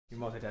You're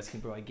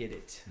multitasking, bro. I get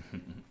it.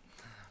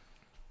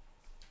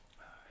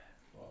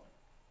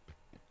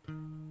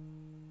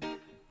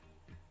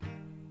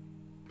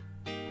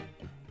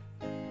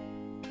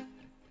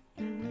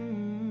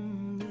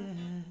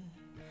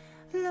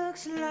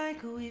 Looks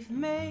like we've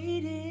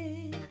made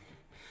it.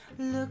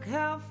 Look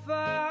how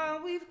far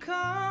we've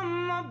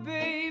come, my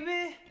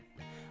baby.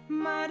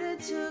 Might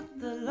have took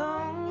the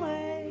long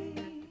way.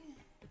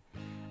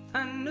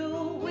 I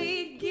knew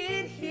we'd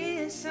get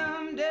here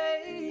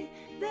someday.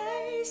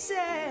 They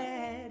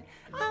said,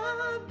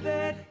 I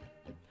bet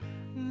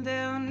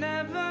they'll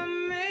never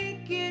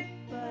make it,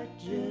 but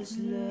just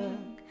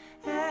look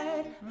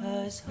at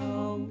us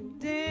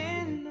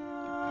holding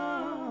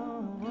on.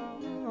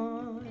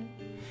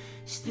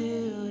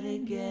 Still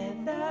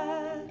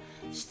together,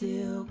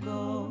 still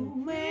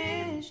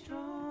going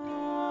strong.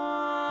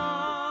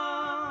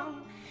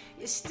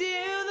 You're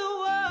still the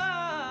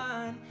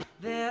one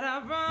that I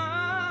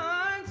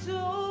run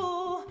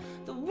to,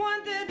 the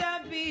one that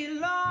I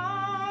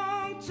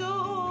belong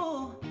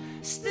to,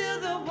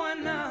 still the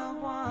one I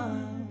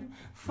want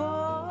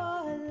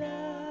for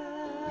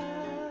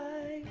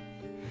life.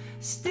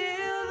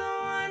 Still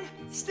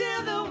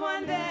the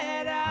one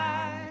that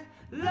I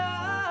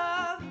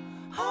love,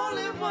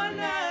 only one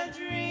I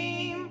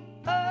dream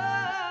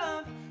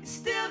of,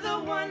 still the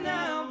one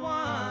I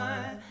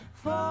want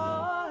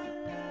for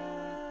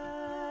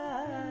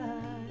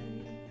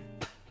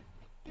life.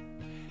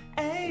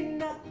 Ain't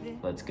nothing.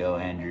 Let's go,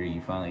 Andrew.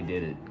 You finally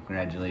did it.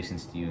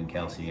 Congratulations to you and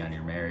Kelsey on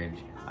your marriage.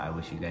 I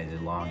wish you guys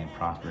a long and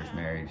prosperous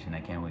marriage, and I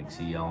can't wait to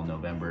see y'all in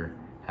November.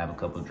 Have a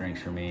couple of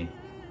drinks for me.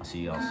 I'll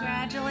see y'all soon.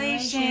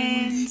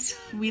 Congratulations.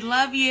 We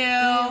love you. We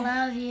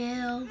love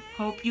you.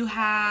 Hope you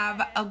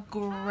have a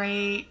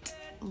great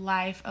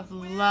life of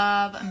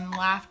love and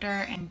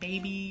laughter and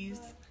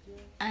babies.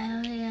 I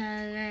hope you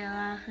have a great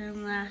life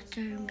and laughter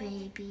and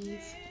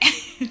babies.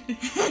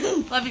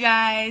 Love you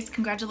guys.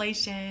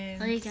 Congratulations.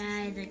 Love you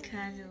guys.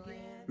 Congratulations.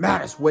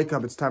 Mattis, wake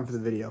up. It's time for the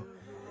video.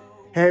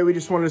 Hey, we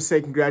just wanted to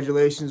say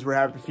congratulations. We're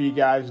happy for you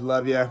guys.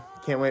 Love you.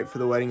 Can't wait for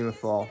the wedding in the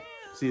fall.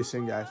 See you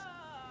soon, guys.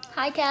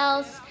 Hi,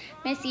 Kels.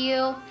 Miss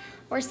you.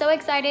 We're so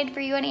excited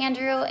for you and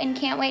Andrew and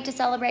can't wait to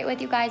celebrate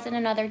with you guys in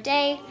another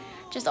day.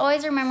 Just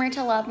always remember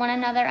to love one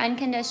another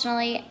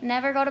unconditionally,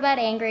 never go to bed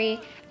angry,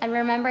 and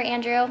remember,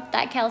 Andrew,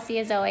 that Kelsey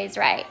is always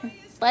right.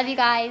 Love you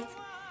guys.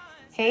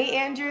 Hey,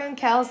 Andrew and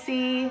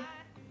Kelsey.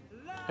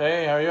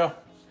 Hey, how are you?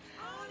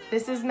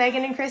 This is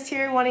Megan and Chris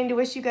here, wanting to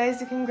wish you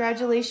guys a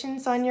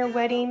congratulations on your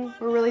wedding.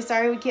 We're really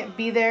sorry we can't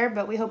be there,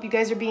 but we hope you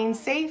guys are being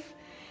safe,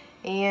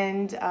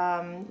 and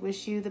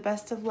wish you the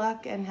best of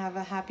luck and have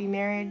a happy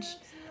marriage.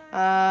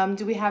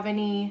 Do we have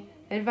any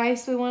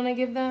advice we want to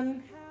give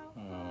them?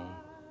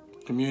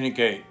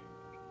 Communicate,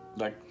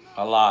 like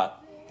a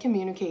lot.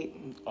 Communicate.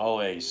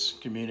 Always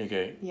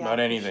communicate Yeah, about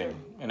for anything sure.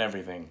 and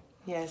everything.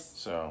 Yes.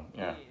 So,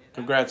 yeah.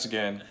 Congrats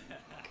again.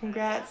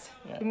 Congrats.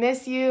 Yeah. We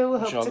miss you.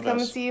 Wish you Hope all to the come and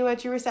best. see you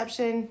at your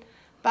reception.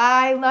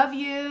 Bye. Love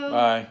you.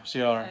 Bye. See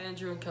you later. Hi,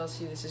 Andrew and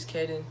Kelsey. This is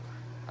Kaden.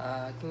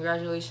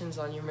 Congratulations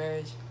on your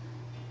marriage.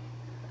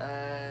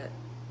 I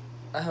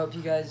hope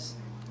you guys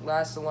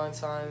last a long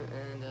time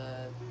and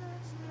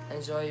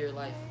enjoy your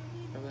life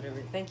or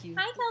whatever. Thank you.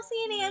 Hi,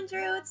 Kelsey and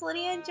Andrew. It's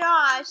Lydia and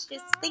Josh.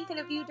 Just thinking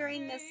of you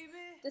during this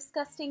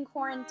disgusting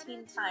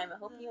quarantine time. I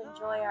hope you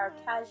enjoy our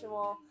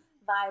casual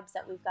vibes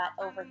that we've got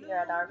over here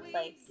at our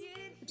place.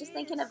 We're just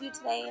thinking of you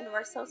today, and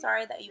we're so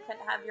sorry that you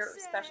couldn't have your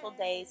special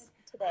days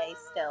today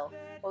still.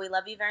 But we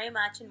love you very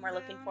much, and we're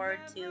looking forward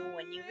to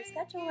when you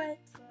reschedule it.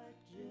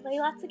 Play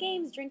lots of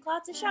games, drink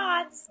lots of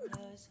shots.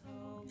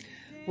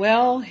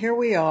 Well, here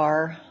we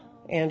are,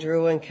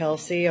 Andrew and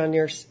Kelsey, on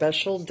your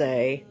special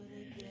day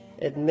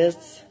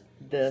amidst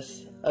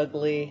this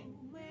ugly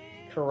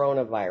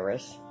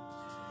coronavirus.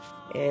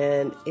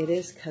 And it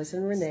is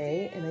Cousin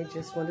Renee, and I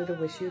just wanted to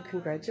wish you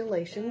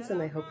congratulations,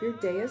 and I hope your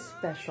day is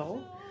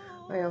special.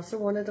 I also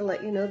wanted to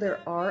let you know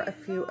there are a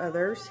few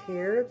others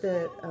here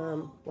that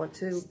want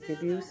to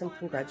give you some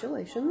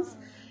congratulations.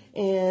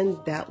 And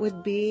that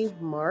would be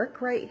Mark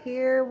right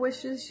here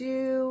wishes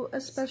you a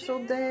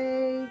special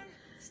day.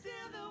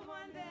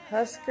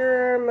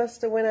 Husker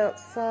must have went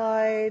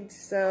outside,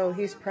 so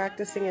he's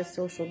practicing his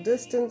social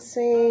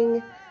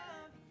distancing.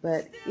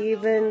 But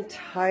even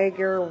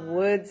Tiger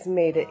Woods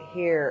made it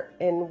here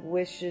and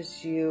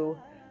wishes you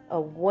a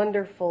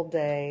wonderful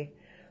day.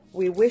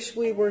 We wish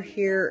we were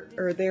here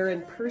or there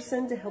in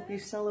person to help you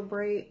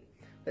celebrate,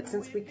 but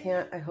since we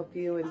can't, I hope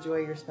you enjoy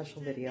your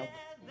special video.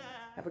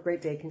 Have a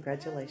great day.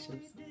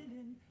 Congratulations.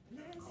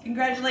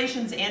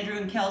 Congratulations, Andrew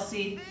and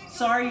Kelsey.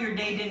 Sorry your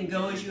day didn't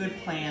go as you had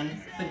planned,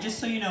 but just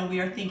so you know, we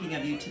are thinking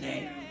of you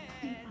today.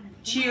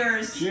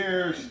 Cheers.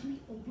 Cheers.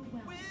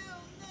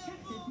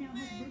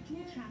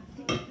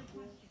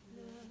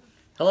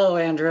 Hello,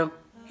 Andrew.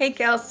 Hey,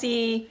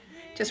 Kelsey.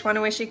 Just want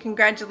to wish you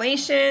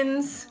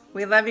congratulations.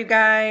 We love you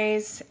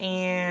guys,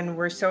 and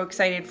we're so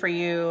excited for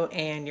you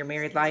and your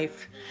married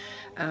life.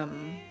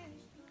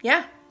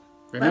 Yeah.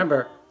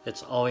 Remember,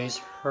 it's always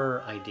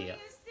her idea.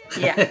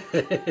 Yeah.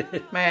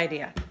 My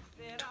idea.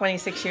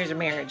 26 years of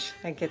marriage.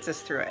 That gets us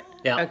through it.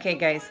 Yeah. Okay,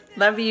 guys.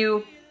 Love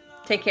you.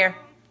 Take care.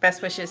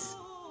 Best wishes.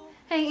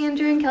 Hey,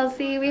 Andrew and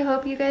Kelsey. We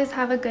hope you guys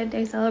have a good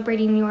day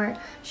celebrating your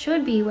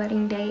should-be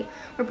wedding date.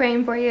 We're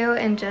praying for you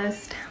and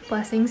just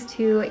blessings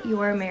to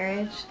your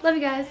marriage. Love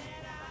you guys.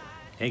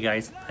 Hey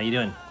guys, how you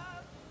doing?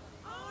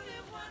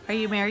 Are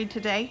you married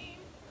today?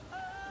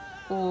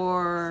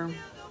 Or,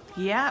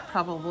 yeah, it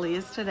probably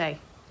is today.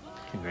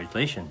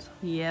 Congratulations.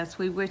 Yes,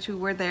 we wish we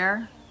were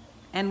there,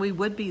 and we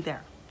would be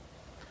there.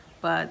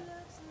 But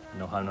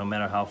No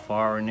matter how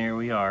far or near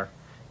we are,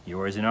 you're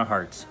always in our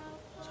hearts.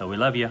 So we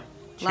love you.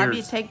 Cheers. love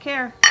you. Take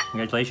care.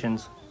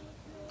 Congratulations.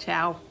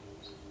 Ciao.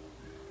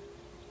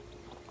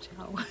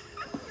 Ciao.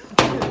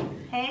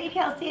 Hey,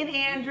 Kelsey and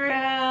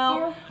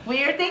Andrew.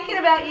 We are thinking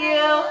about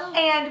you,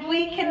 and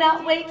we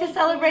cannot wait to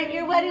celebrate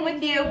your wedding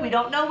with you. We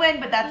don't know when,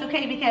 but that's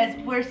okay because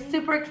we're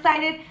super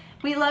excited.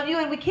 We love you,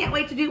 and we can't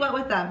wait to do what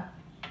with them?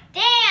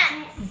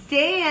 Dance!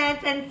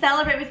 Dance and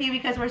celebrate with you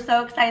because we're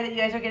so excited that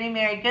you guys are getting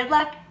married. Good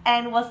luck,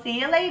 and we'll see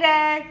you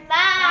later.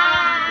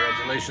 Bye!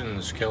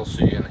 Congratulations,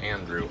 Kelsey and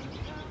Andrew.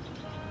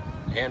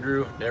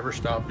 Andrew, never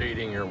stop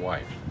dating your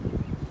wife.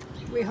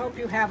 We hope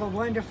you have a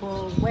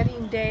wonderful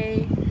wedding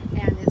day,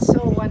 and it's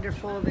so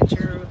wonderful that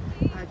you're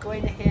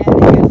going ahead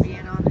and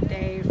being on the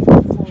day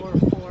for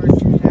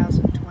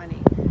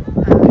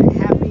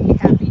 4/4/2020.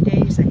 Happy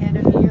days ahead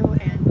of you,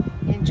 and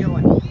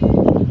enjoy.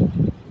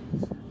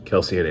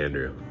 Kelsey and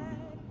Andrew,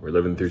 we're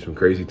living through some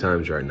crazy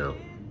times right now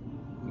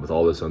with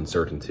all this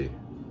uncertainty.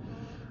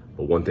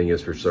 But one thing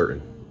is for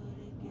certain,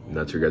 and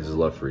that's your guys'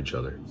 love for each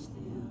other.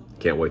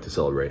 Can't wait to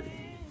celebrate.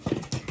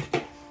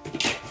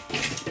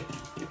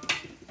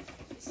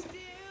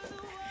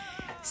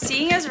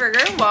 Seeing as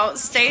Ruger won't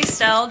stay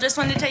still, just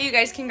wanted to tell you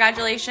guys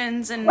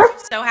congratulations and we're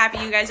so happy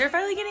you guys are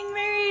finally getting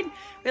married.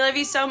 We love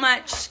you so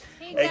much.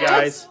 Hey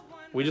guys,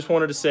 we just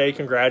wanted to say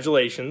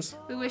congratulations,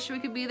 We wish we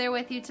could be there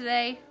with you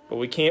today. but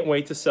we can't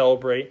wait to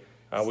celebrate.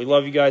 We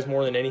love you guys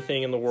more than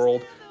anything in the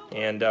world,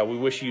 and we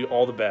wish you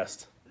all the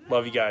best.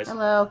 Love you guys.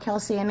 Hello,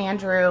 Kelsey and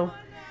Andrew.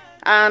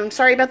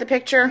 Sorry about the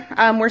picture.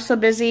 We're so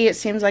busy. It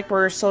seems like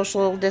we're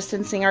social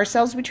distancing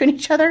ourselves between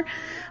each other.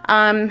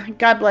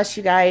 God bless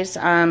you guys.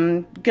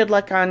 Good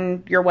luck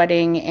on your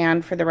wedding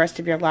and for the rest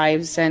of your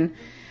lives. And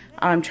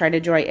try to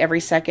enjoy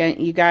every second.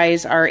 You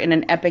guys are in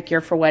an epic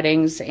year for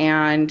weddings,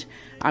 and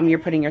you're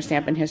putting your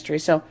stamp in history.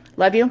 So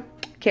love you.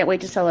 Can't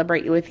wait to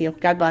celebrate you with you.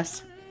 God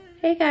bless.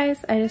 Hey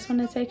guys, I just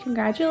want to say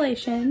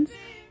congratulations.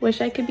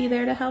 Wish I could be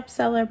there to help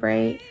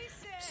celebrate.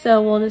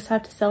 So we'll just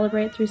have to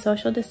celebrate through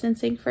social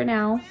distancing for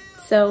now.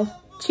 So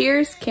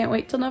cheers, can't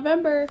wait till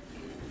November.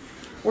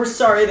 We're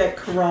sorry that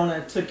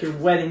Corona took your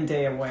wedding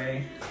day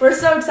away. We're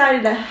so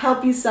excited to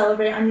help you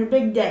celebrate on your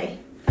big day.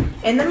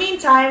 In the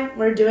meantime,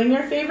 we're doing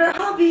your favorite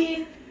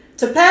hobby.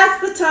 To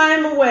pass the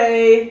time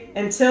away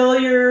until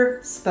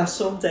your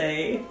special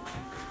day.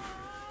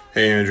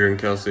 Hey Andrew and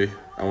Kelsey,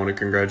 I want to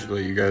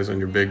congratulate you guys on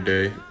your big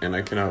day, and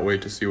I cannot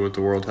wait to see what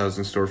the world has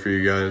in store for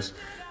you guys,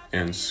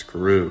 and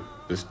screw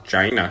this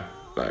China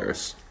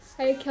virus.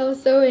 Hi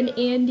Kelso and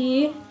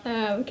Andy,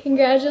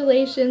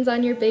 congratulations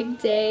on your big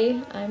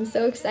day. I'm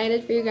so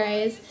excited for you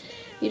guys.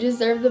 You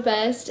deserve the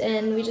best,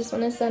 and we just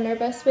want to send our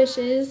best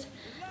wishes.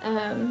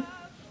 Can't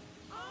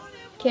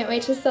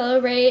wait to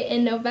celebrate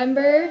in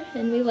November,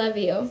 and we love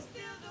you.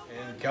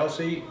 And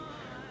Kelsey,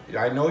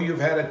 I know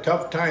you've had a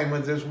tough time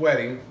with this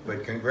wedding,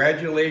 but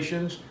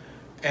congratulations,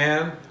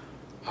 and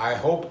I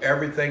hope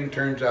everything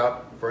turns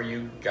out for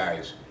you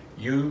guys.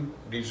 You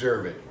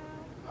deserve it.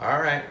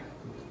 All right,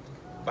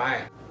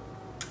 bye.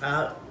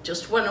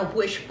 Just want to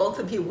wish both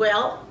of you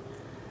well.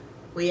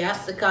 We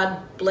ask that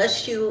God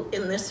bless you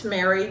in this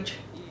marriage,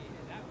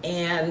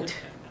 and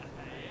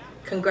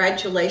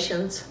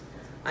congratulations.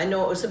 I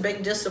know it was a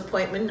big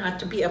disappointment not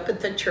to be up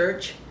at the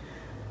church.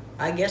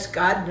 I guess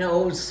God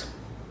knows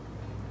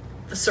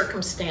the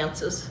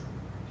circumstances.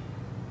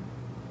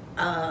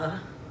 And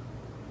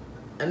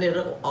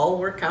it'll all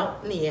work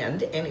out in the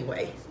end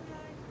anyway.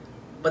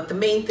 But the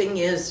main thing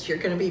is you're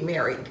going to be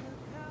married,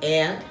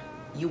 and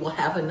you will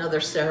have another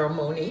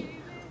ceremony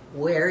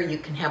where you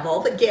can have all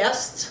the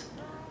guests,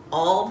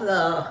 all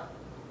the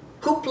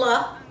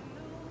hoopla,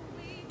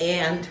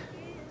 and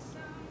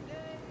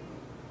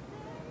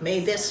may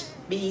this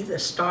be the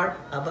start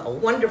of a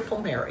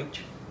wonderful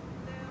marriage.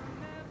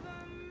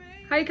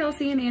 Hi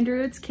Kelsey and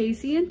Andrew, it's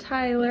Casey and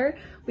Tyler.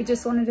 We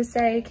just wanted to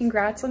say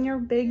congrats on your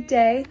big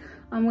day.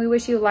 We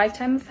wish you a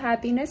lifetime of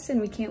happiness,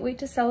 and we can't wait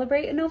to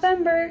celebrate in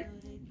November.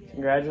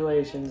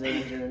 Congratulations,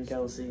 Andrew and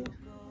Kelsey.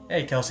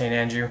 Hey Kelsey and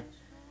Andrew.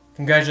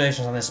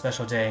 Congratulations on this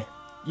special day.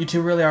 You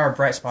two really are a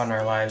bright spot in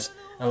our lives,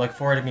 and I look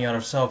forward to being able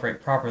to celebrate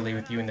properly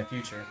with you in the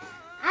future.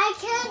 I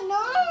can't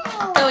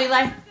know. Go,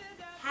 Eli.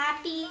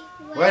 Happy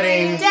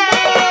Wedding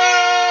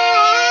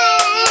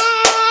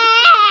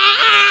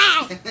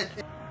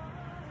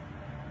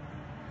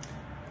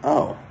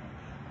Oh,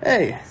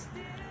 hey.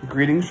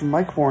 Greetings from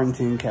my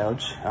quarantine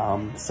couch.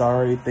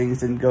 Sorry things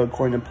didn't go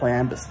according to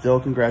plan, but still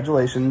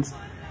congratulations.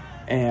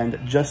 And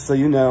just so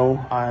you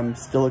know, I'm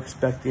still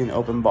expecting an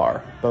open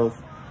bar,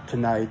 both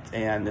tonight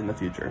and in the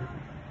future.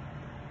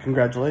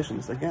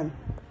 congratulations again.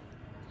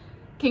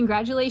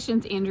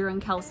 Congratulations, Andrew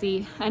and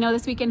Kelsey. I know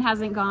this weekend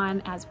hasn't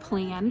gone as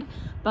planned,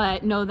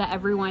 but know that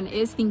everyone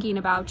is thinking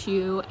about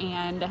you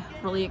and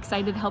really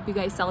excited to help you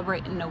guys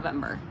celebrate in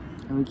November.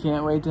 And we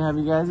can't wait to have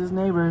you guys as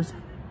neighbors.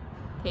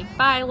 Okay,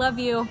 bye, love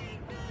you.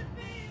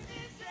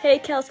 Hey,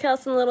 Kelsey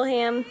and Little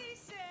Ham.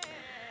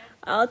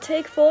 I'll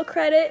take full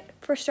credit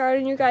for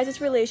starting your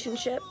guys'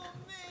 relationship.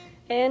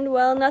 And,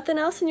 well, nothing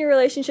else in your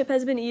relationship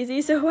has been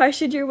easy, so why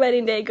should your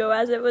wedding day go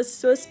as it was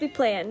supposed to be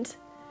planned?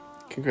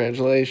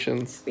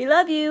 Congratulations. We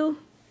love you.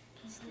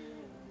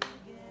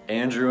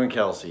 Andrew and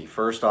Kelsey,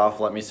 first off,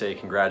 let me say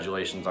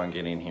congratulations on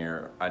getting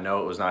here. I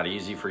know it was not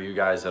easy for you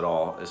guys at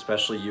all,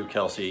 especially you,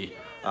 Kelsey,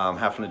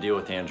 having to deal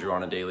with Andrew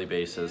on a daily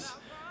basis.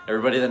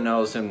 Everybody that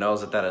knows him knows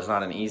that that is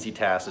not an easy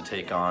task to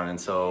take on, and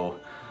so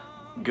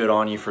good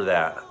on you for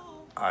that.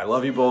 I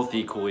love you both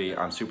equally.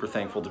 I'm super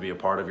thankful to be a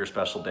part of your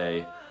special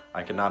day.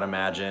 I could not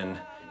imagine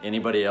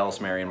anybody else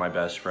marrying my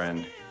best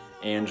friend.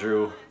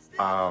 Andrew,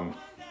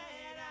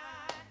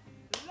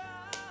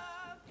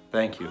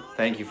 thank you.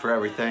 Thank you for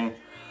everything.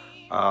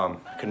 I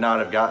could not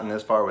have gotten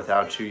this far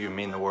without you. You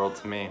mean the world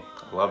to me.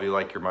 I love you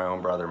like you're my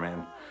own brother,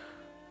 man.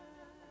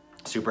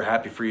 Super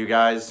happy for you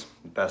guys.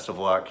 Best of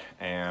luck,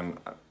 and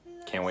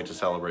can't wait to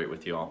celebrate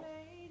with you all.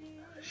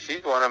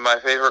 She's one of my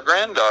favorite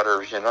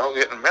granddaughters, you know.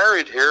 Getting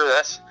married here,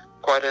 that's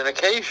quite an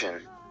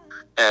occasion.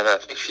 And I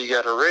think she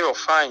got a real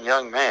fine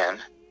young man.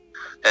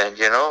 And,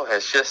 you know,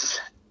 it's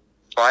just,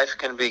 life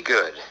can be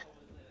good.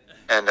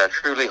 And I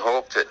truly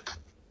hope that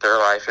their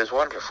life is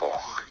wonderful.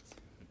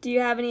 Do you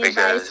have any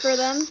advice for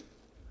them?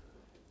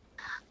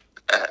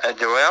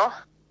 Well,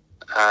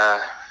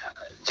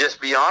 just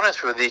be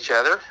honest with each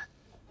other.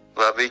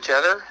 Love each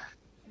other.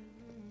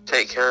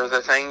 Take care of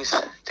the things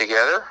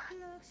together.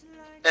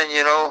 And,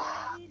 you know,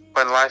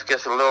 when life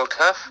gets a little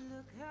tough,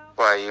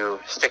 why, you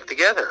stick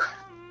together.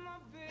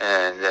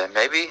 And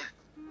maybe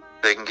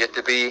they can get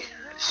to be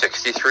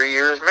 63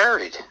 years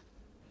married.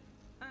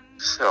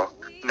 So,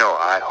 no,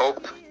 I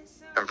hope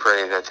and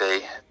pray that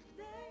they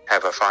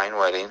have a fine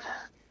wedding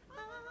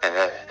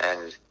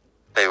and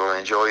they will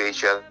enjoy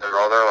each other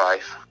all their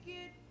life.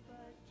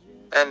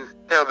 And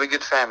they'll be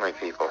good family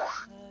people.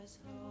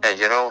 And,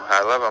 you know,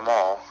 I love them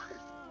all.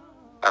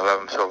 I love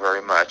them so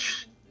very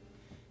much.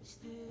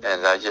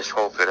 And I just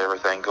hope that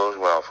everything goes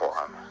well for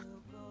them.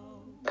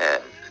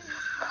 And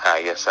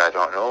I guess I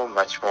don't know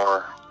much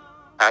more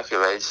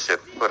accolades to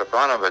put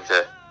upon them,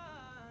 but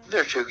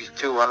they're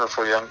two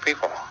wonderful young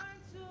people.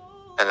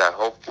 And I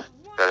hope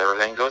that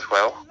everything goes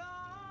well.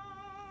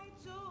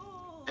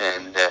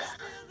 And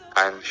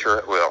I'm sure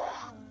it will.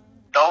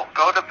 Don't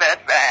go to bed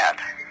bad.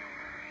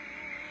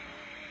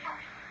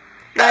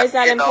 Why is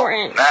that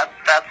important? That's,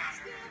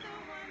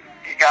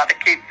 you gotta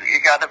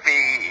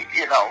be,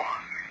 you know,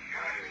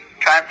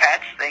 try and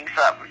patch things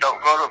up.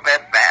 Don't go to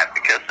bed mad,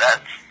 because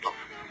that's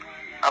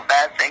a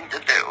bad thing to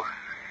do.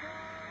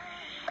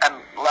 And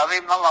love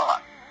him a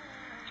lot.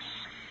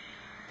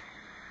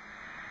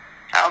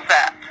 How's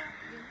that?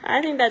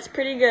 I think that's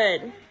pretty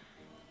good.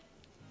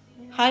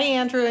 Hi,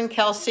 Andrew and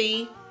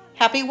Kelsey.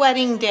 Happy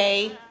wedding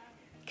day.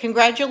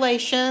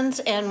 Congratulations,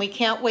 and we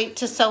can't wait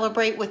to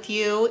celebrate with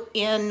you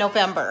in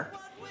November.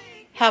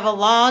 Have a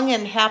long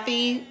and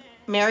happy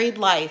married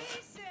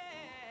life.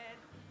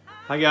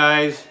 Hi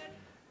guys,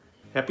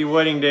 happy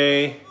wedding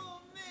day.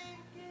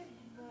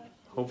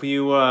 Hope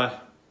you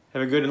have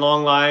a good and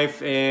long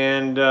life,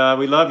 and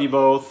we love you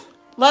both.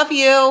 Love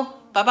you.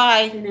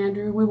 Bye-bye. And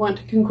Andrew, we want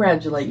to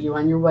congratulate you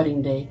on your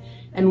wedding day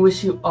and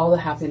wish you all the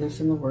happiness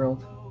in the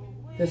world.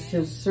 This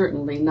is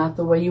certainly not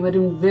the way you had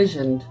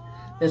envisioned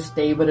this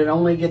day, but it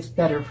only gets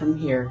better from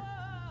here.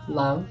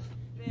 Love,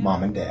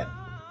 Mom and Dad.